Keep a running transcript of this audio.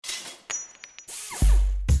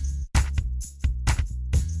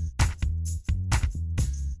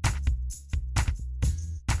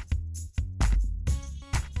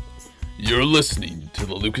You're listening to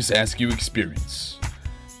the Lucas Askew Experience.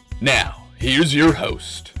 Now, here's your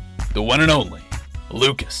host, the one and only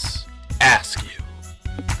Lucas Askew.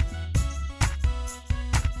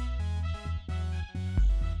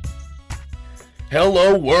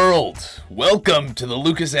 Hello world! Welcome to the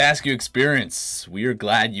Lucas Askew Experience. We are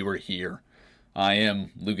glad you are here. I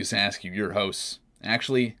am Lucas Askew, your host.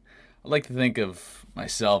 Actually, I like to think of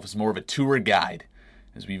myself as more of a tour guide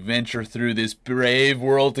as we venture through this brave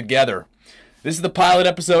world together. This is the pilot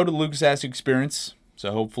episode of the Lucas Askew Experience,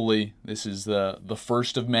 so hopefully this is the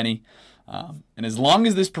first of many. And as long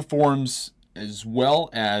as this performs as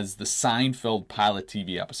well as the Seinfeld pilot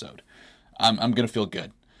TV episode, I'm going to feel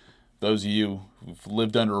good. Those of you who've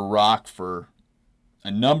lived under a rock for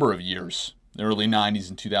a number of years, the early 90s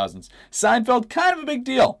and 2000s, Seinfeld, kind of a big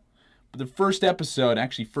deal. But the first episode,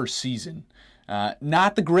 actually first season,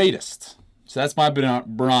 not the greatest. So that's my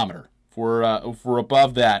barometer. If we're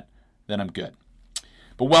above that, then I'm good.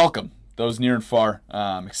 But welcome, those near and far.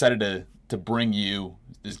 I'm excited to bring you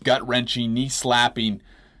this gut-wrenching, knee-slapping,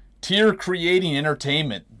 tear-creating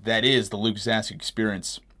entertainment that is the Lucas Askew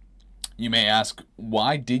Experience. You may ask,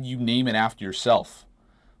 why did you name it after yourself?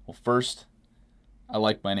 Well, first, I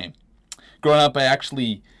like my name. Growing up, I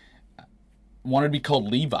actually wanted to be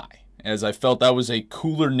called Levi, as I felt that was a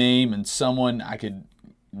cooler name and someone I could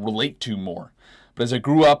relate to more. But as I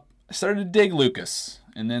grew up, I started to dig Lucas,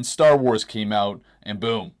 and then Star Wars came out, and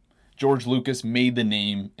boom, George Lucas made the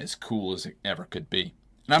name as cool as it ever could be.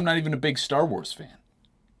 And I'm not even a big Star Wars fan.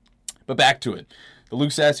 But back to it. The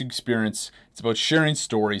Lucas Askew Experience, it's about sharing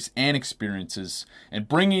stories and experiences and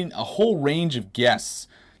bringing a whole range of guests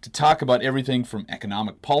to talk about everything from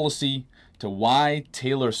economic policy to why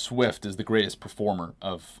Taylor Swift is the greatest performer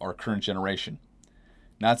of our current generation.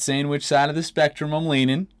 Not saying which side of the spectrum I'm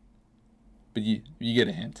leaning, but you get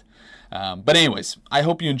a hint. But anyways, I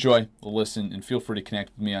hope you enjoy the listen and feel free to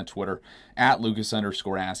connect with me on Twitter at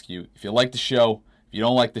Lucas_Askew. If you like the show, if you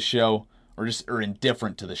don't like the show, or just are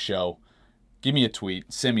indifferent to the show, give me a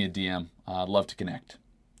tweet, send me a DM. I'd love to connect.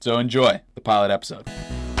 So enjoy the pilot episode.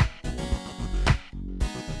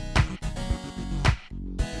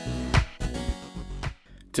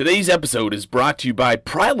 Today's episode is brought to you by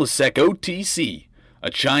Prilosec OTC, a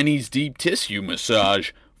Chinese deep tissue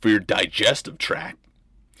massage for your digestive tract.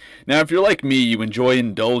 Now, if you're like me, you enjoy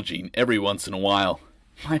indulging every once in a while.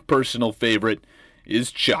 My personal favorite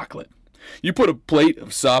is chocolate. You put a plate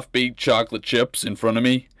of soft-baked chocolate chips in front of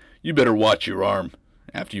me, you better watch your arm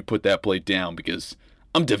after you put that plate down because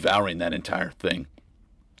I'm devouring that entire thing.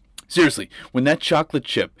 Seriously, when that chocolate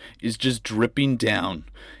chip is just dripping down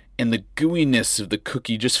and the gooiness of the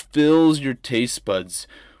cookie just fills your taste buds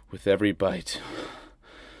with every bite.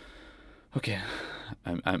 Okay,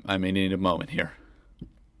 I may need a moment here.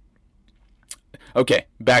 Okay,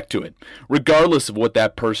 back to it. Regardless of what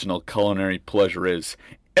that personal culinary pleasure is,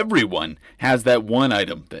 everyone has that one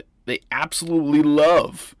item that they absolutely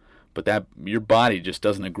love, but that your body just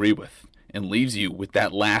doesn't agree with and leaves you with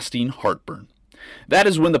that lasting heartburn. That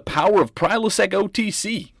is when the power of Prilosec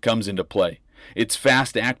OTC comes into play. Its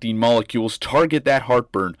fast-acting molecules target that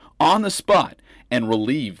heartburn on the spot and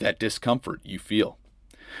relieve that discomfort you feel.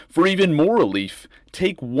 For even more relief,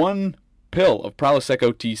 take one pill of Prilosec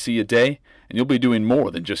OTC a day, and you'll be doing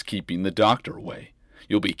more than just keeping the doctor away.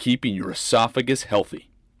 You'll be keeping your esophagus healthy.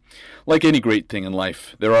 Like any great thing in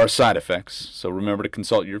life, there are side effects, so remember to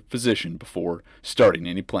consult your physician before starting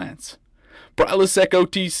any plans. Prilosec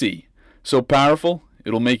OTC, so powerful,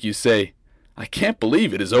 it'll make you say, I can't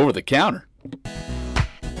believe it is over the counter.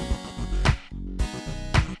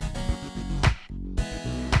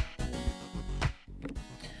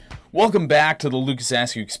 Welcome back to the Lucas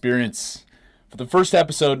Askew Experience. For the first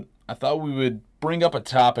episode, I thought we would bring up a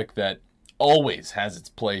topic that always has its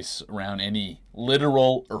place around any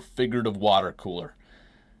literal or figurative water cooler.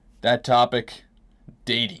 That topic,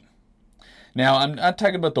 dating. Now, I'm not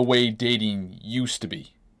talking about the way dating used to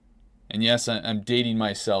be. And yes, I'm dating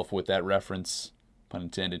myself with that reference, pun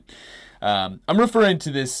intended. I'm referring to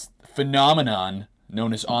this phenomenon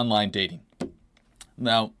known as online dating.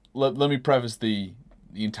 Now, let me preface the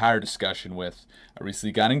entire discussion with, I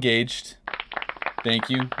recently got engaged.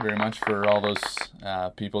 Thank you very much for all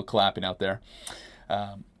those people clapping out there.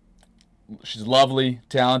 She's lovely,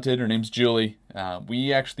 talented. Her name's Julie.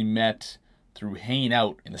 We actually met through hanging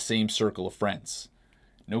out in the same circle of friends.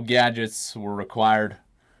 No gadgets were required,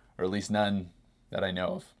 or at least none that I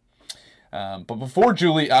know of. But before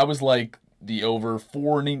Julie, I was like the over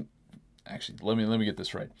 40. Actually, let me get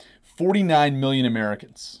this right. 49 million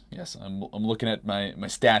Americans. Yes, I'm looking at my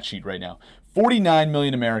stat sheet right now. 49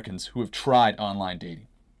 million Americans who have tried online dating.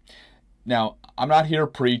 Now, I'm not here to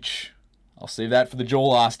preach I'll save that for the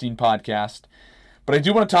Joel Osteen podcast. But I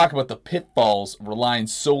do want to talk about the pitfalls of relying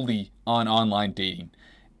solely on online dating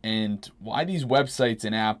and why these websites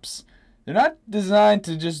and apps, they're not designed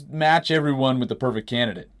to just match everyone with the perfect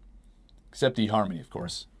candidate. Except eHarmony, of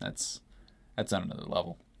course. That's on another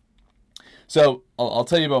level. So I'll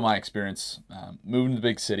tell you about my experience moving to the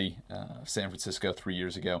big city, San Francisco, 3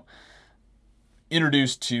 years ago.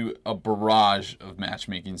 Introduced to a barrage of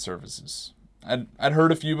matchmaking services. I'd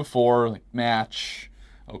heard a few before, like Match,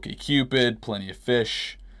 OkCupid, Plenty of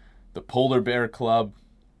Fish, the Polar Bear Club.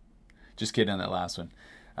 Just kidding on that last one.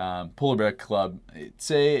 Polar Bear Club.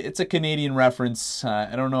 It's a Canadian reference.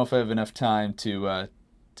 I don't know if I have enough time to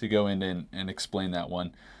go in and explain that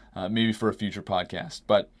one. Maybe for a future podcast.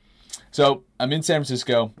 But so I'm in San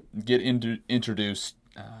Francisco. Get introduced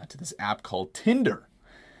to this app called Tinder.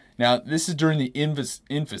 Now, this is during the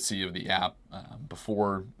infancy of the app,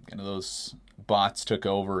 before kind of those bots took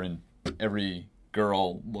over and every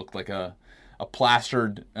girl looked like a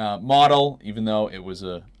plastered model, even though it was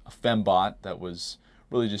a fembot that was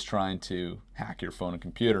really just trying to hack your phone and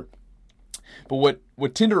computer. But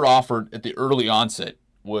what Tinder offered at the early onset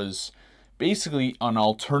was basically an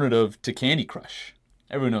alternative to Candy Crush.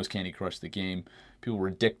 Everyone knows Candy Crush, the game. People were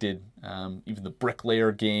addicted. Even the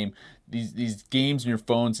Bricklayer game. These games on your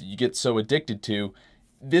phones that you get so addicted to.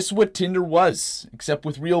 This is what Tinder was, except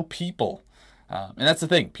with real people. And that's the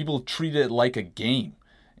thing. People treated it like a game.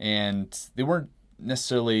 And they weren't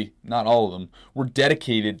necessarily, not all of them, were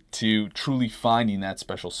dedicated to truly finding that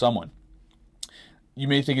special someone. You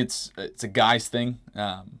may think it's a guy's thing,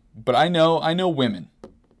 but I know women.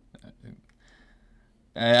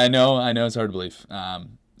 I know it's hard to believe.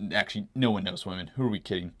 Actually, no one knows women. Who are we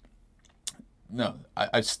kidding? No,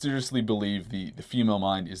 I seriously believe the female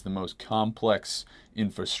mind is the most complex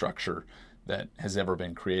infrastructure that has ever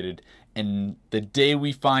been created. And the day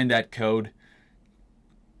we find that code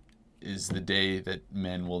is the day that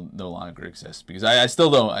men will no longer exist. Because I still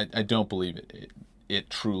don't believe it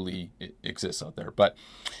truly exists out there. But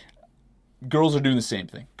girls are doing the same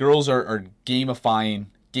thing. Girls are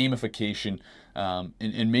gamification,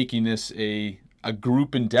 and making this a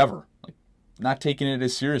group endeavor, like not taking it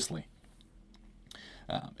as seriously.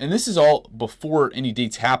 And this is all before any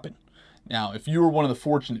dates happen. Now, if you were one of the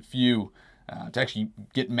fortunate few to actually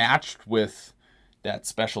get matched with that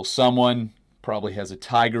special someone, probably has a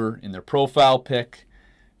tiger in their profile pic,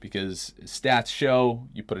 because stats show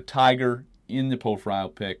you put a tiger in the profile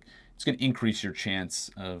pic, it's going to increase your chance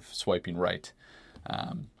of swiping right.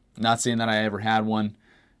 Not saying that I ever had one,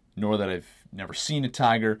 nor that I've never seen a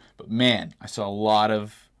tiger, but man, I saw a lot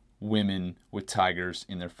of women with tigers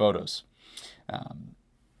in their photos.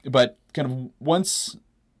 But kind of once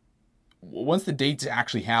the dates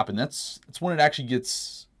actually happen, that's when it actually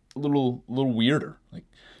gets a little weirder. Like,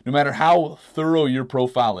 no matter how thorough your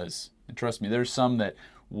profile is, and trust me, there's some that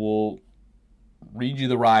will read you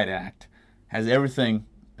the riot act, has everything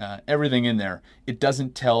in there. It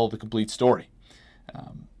doesn't tell the complete story.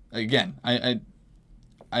 Again,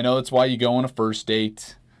 I know that's why you go on a first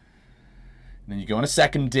date, and then you go on a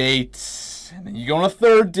second date, and then you go on a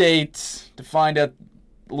third date to find out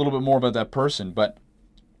a little bit more about that person. But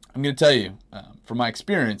I'm going to tell you, from my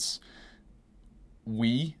experience,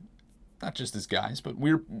 we, not just as guys, but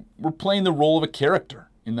we're playing the role of a character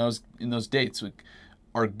in those dates.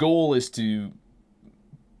 Our goal is to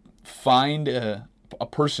find a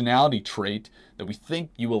personality trait that we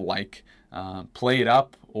think you will like, play it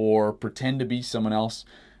up, or pretend to be someone else.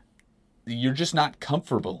 You're just not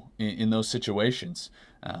comfortable in those situations.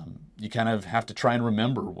 You kind of have to try and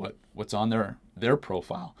remember what's on their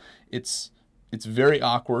profile. It's very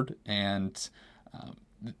awkward, and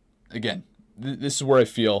again, this is where I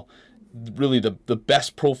feel really the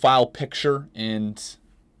best profile picture and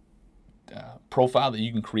profile that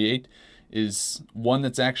you can create is one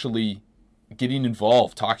that's actually getting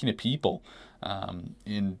involved, talking to people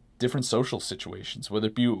in different social situations, whether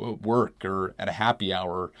it be at work or at a happy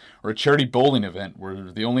hour or a charity bowling event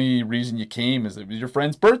where the only reason you came is that it was your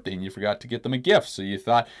friend's birthday and you forgot to get them a gift. So you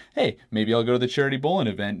thought, hey, maybe I'll go to the charity bowling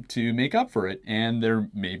event to make up for it. And there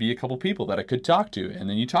may be a couple people that I could talk to. And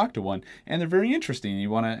then you talk to one and they're very interesting. And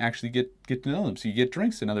you want to actually get to know them. So you get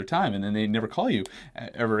drinks another time and then they never call you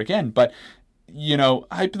ever again. But,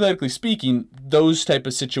 hypothetically speaking, those type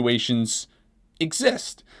of situations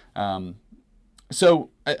exist. So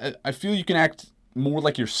I feel you can act more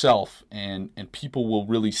like yourself, and people will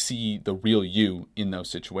really see the real you in those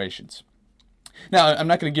situations. Now, I'm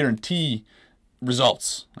not going to guarantee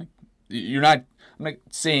results. I'm not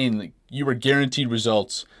saying like you are guaranteed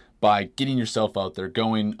results by getting yourself out there,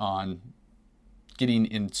 going on getting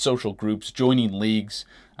in social groups, joining leagues.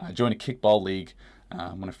 Joined a kickball league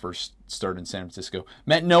when I first started in San Francisco.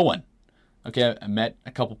 Met no one. Okay, I met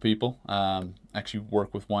a couple people. Actually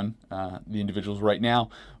work with one, the individuals right now.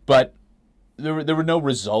 But there were no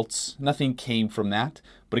results. Nothing came from that.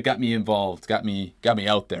 But it got me involved, got me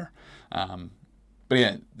out there. But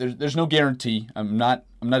again, there's no guarantee. I'm not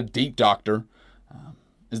a date doctor.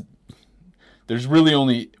 There's really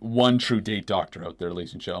only one true date doctor out there,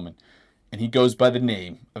 ladies and gentlemen, and he goes by the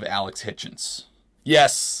name of Alex Hitchens.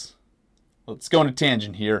 Yes, let's go on a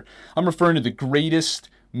tangent here. I'm referring to the greatest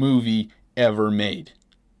movie ever made.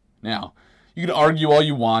 Now, you can argue all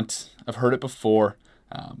you want. I've heard it before,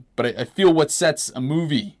 but I feel what sets a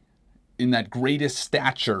movie in that greatest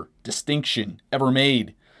stature, distinction ever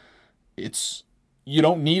made, it's you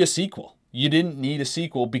don't need a sequel. You didn't need a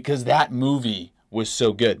sequel because that movie was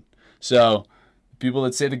so good. So, people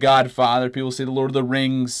that say The Godfather, people say The Lord of the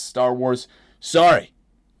Rings, Star Wars, sorry.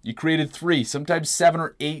 You created 3, sometimes 7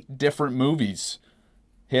 or 8 different movies.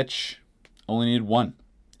 Hitch only needed 1.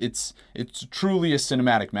 It's truly a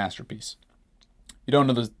cinematic masterpiece. You don't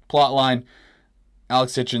know the plot line.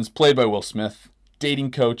 Alex Hitchens, played by Will Smith,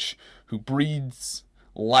 dating coach who breathes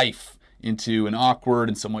life into an awkward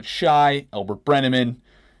and somewhat shy Albert Brenneman,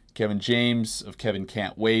 Kevin James of Kevin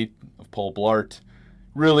Can't Wait, of Paul Blart.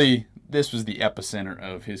 Really, this was the epicenter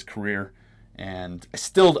of his career, and I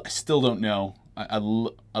still don't know. I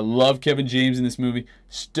love Kevin James in this movie.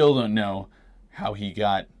 Still don't know how he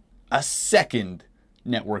got a second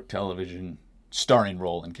network television starring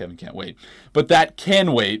role in Kevin Can't Wait. But that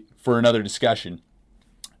can wait for another discussion.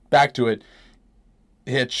 Back to it.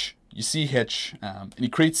 Hitch. You see Hitch, and he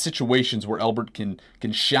creates situations where Albert can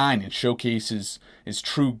shine and showcase his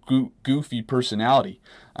true goofy personality.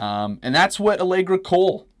 And that's what Allegra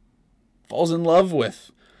Cole falls in love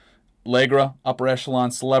with. Allegra, upper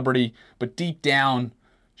echelon celebrity, but deep down,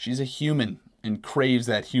 she's a human and craves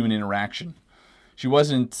that human interaction. She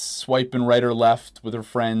wasn't swiping right or left with her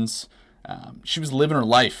friends. She was living her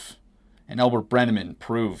life. And Albert Brenneman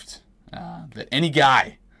proved that any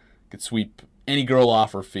guy could sweep any girl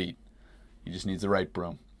off her feet. He just needs the right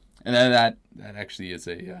broom. And that actually is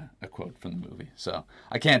a quote from the movie. So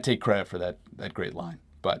I can't take credit for that great line.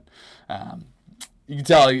 But you can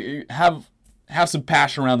tell, you have some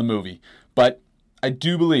passion around the movie. But I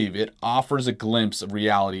do believe it offers a glimpse of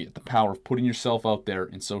reality, the power of putting yourself out there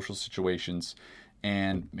in social situations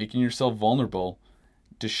and making yourself vulnerable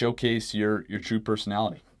to showcase your true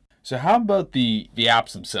personality. So how about the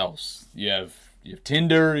apps themselves? You have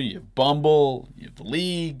Tinder, you have Bumble, you have The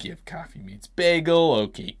League, you have Coffee Meets Bagel,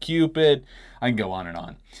 OkCupid. I can go on and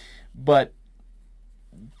on. But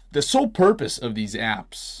the sole purpose of these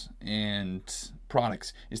apps and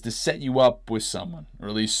products is to set you up with someone, or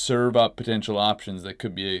at least serve up potential options that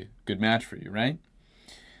could be a good match for you, right?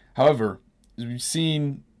 However, as we've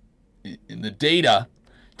seen in the data,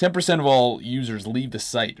 10% of all users leave the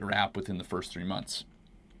site or app within the first 3 months.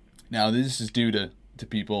 Now, this is due to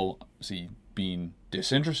people being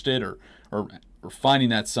disinterested or finding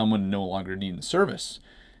that someone no longer needing the service.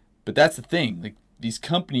 But that's the thing. Like, these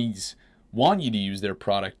companies want you to use their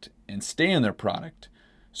product and stay in their product.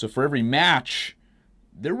 So for every match,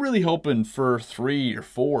 they're really hoping for 3 or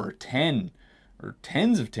 4 or 10 or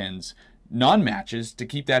tens of tens non-matches to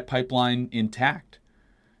keep that pipeline intact.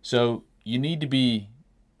 So you need to be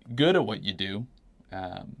good at what you do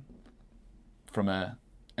from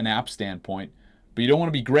an app standpoint, but you don't want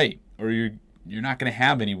to be great, or you're not going to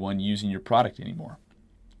have anyone using your product anymore.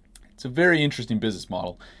 It's a very interesting business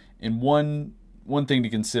model, and one thing to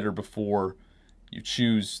consider before you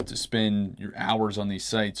choose to spend your hours on these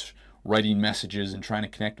sites writing messages and trying to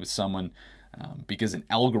connect with someone because an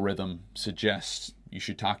algorithm suggests you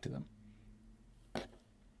should talk to them.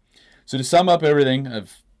 So to sum up everything,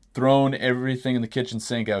 I've thrown everything in the kitchen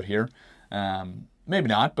sink out here. Maybe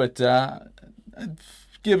not, but I've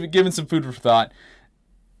given some food for thought.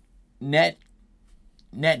 Net.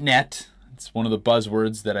 It's one of the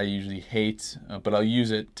buzzwords that I usually hate, but I'll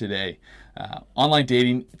use it today. Online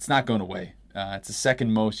dating, it's not going away. It's the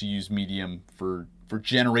second most used medium for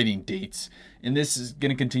generating dates, and this is going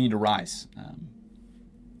to continue to rise.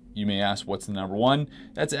 You may ask, what's the number one?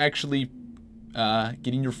 That's actually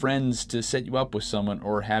getting your friends to set you up with someone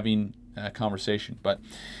or having a conversation. But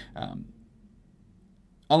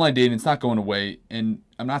online dating, it's not going away, and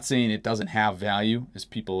I'm not saying it doesn't have value, as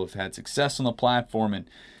people have had success on the platform, and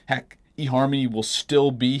heck, eHarmony will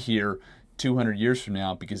still be here 200 years from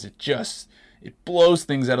now because it blows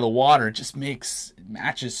things out of the water. It just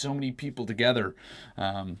matches so many people together.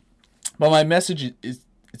 But my message is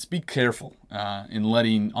it's be careful in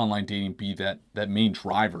letting online dating be that main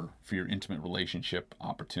driver for your intimate relationship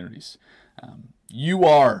opportunities. You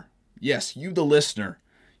are, yes, you the listener,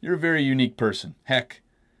 you're a very unique person. Heck,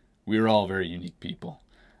 we're all very unique people.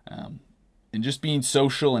 And just being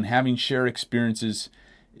social and having shared experiences,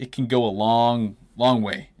 it can go a long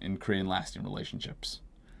way in creating lasting relationships.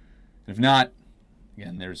 If not,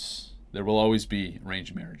 again, there will always be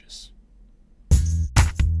arranged marriages.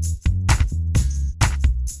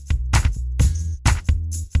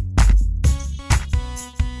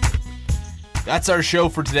 That's our show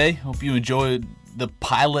for today. Hope you enjoyed the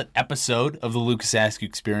pilot episode of the Lucas Askew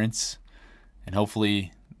Experience. And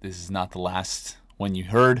hopefully this is not the last one you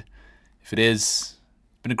heard. If it is,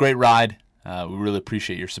 it's been a great ride. We really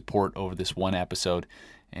appreciate your support over this one episode.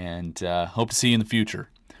 And hope to see you in the future.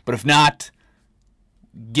 But if not,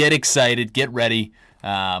 get excited, get ready.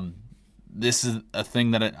 This is a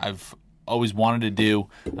thing that I've always wanted to do,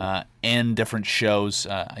 end different shows.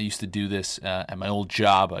 I used to do this at my old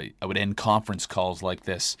job. I would end conference calls like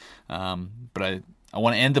this. But I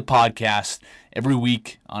want to end the podcast every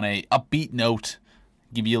week on a upbeat note,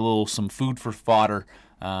 give you some food for fodder,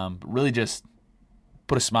 but really just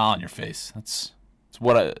put a smile on your face. That's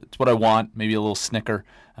what I want. Maybe a little snicker.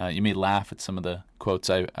 You may laugh at some of the quotes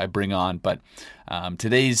I bring on, but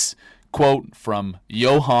today's quote from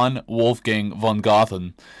Johann Wolfgang von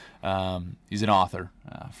Goethe. He's an author,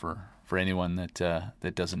 for anyone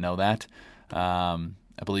that doesn't know that.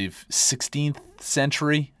 I believe 16th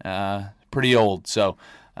century, pretty old. So,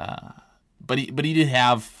 but he did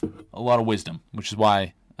have a lot of wisdom, which is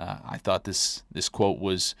why I thought this quote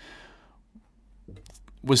was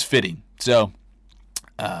fitting. So,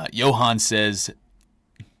 Johann says,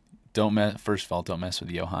 first of all, don't mess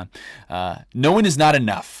with Johann. Knowing is not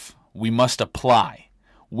enough. We must apply.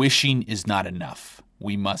 Wishing is not enough.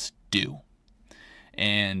 We must do.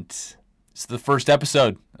 And it's the first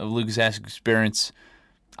episode of Lucas Askew Experience.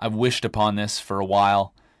 I've wished upon this for a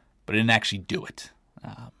while, but I didn't actually do it.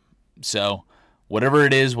 So whatever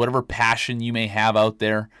it is, whatever passion you may have out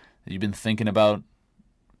there that you've been thinking about,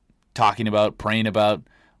 talking about, praying about,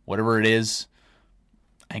 whatever it is,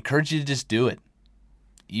 I encourage you to just do it.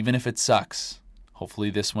 Even if it sucks. Hopefully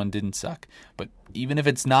this one didn't suck. But even if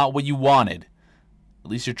it's not what you wanted, at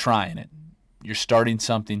least you're trying it. You're starting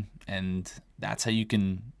something, and that's how you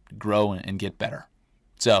can grow and get better.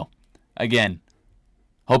 So, again,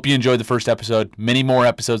 hope you enjoyed the first episode. Many more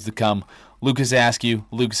episodes to come. Lucas Askew,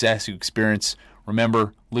 Lucas Askew Experience.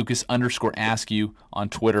 Remember, Lucas_Askew on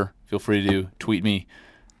Twitter. Feel free to tweet me,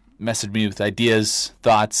 message me with ideas,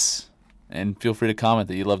 thoughts, and feel free to comment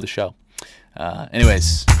that you love the show.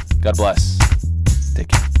 Anyways, God bless. Take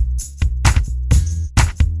care.